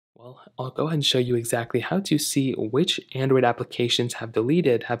Well, I'll go ahead and show you exactly how to see which Android applications have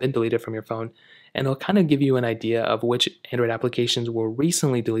been deleted from your phone, and it'll kind of give you an idea of which Android applications were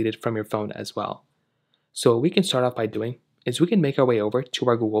recently deleted from your phone as well. So what we can start off by doing is we can make our way over to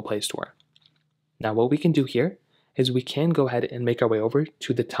our Google Play Store. Now what we can do here is we can go ahead and make our way over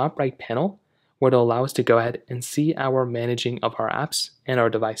to the top right panel where it'll allow us to go ahead and see our managing of our apps and our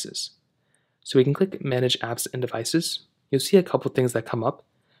devices. So we can click Manage Apps and Devices. You'll see a couple things that come up.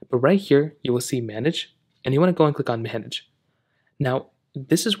 But right here, you will see Manage, and you want to go and click on Manage. Now,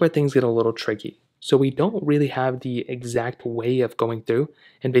 this is where things get a little tricky. So we don't really have the exact way of going through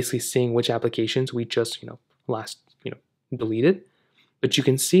and basically seeing which applications we just, deleted. But you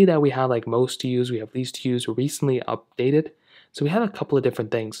can see that we have like most to use, we have least to use, recently updated. So we have a couple of different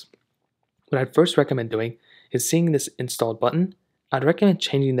things. What I'd first recommend doing is seeing this installed button. I'd recommend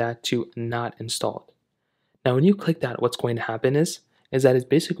changing that to not installed. Now, when you click that, what's going to happen is that it's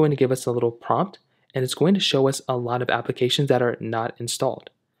basically going to give us a little prompt and it's going to show us a lot of applications that are not installed.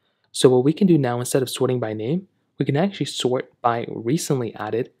 So what we can do now, instead of sorting by name, we can actually sort by recently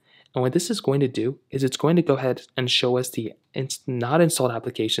added. And what this is going to do is it's going to go ahead and show us the not installed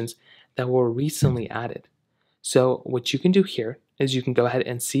applications that were recently added. So what you can do here is you can go ahead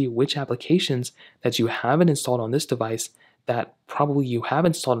and see which applications that you haven't installed on this device that probably you have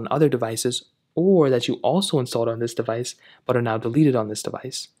installed on other devices, or that you also installed on this device but are now deleted on this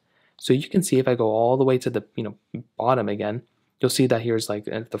device. So you can see if I go all the way to the bottom again, you'll see that here's like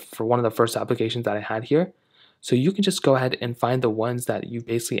for one of the first applications that I had here. So you can just go ahead and find the ones that you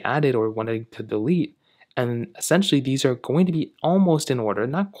basically added or wanted to delete. And essentially these are going to be almost in order,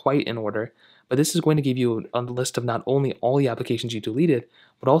 not quite in order, but this is going to give you a list of not only all the applications you deleted,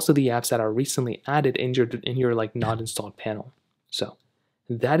 but also the apps that are recently added in your like not installed panel. So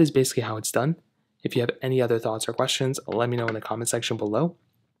that is basically how it's done. If you have any other thoughts or questions, let me know in the comment section below.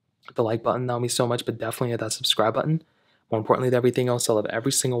 Hit the like button, that would mean so much, but definitely hit that subscribe button. More importantly than everything else, I love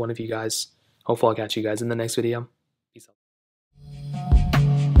every single one of you guys. Hopefully I'll catch you guys in the next video.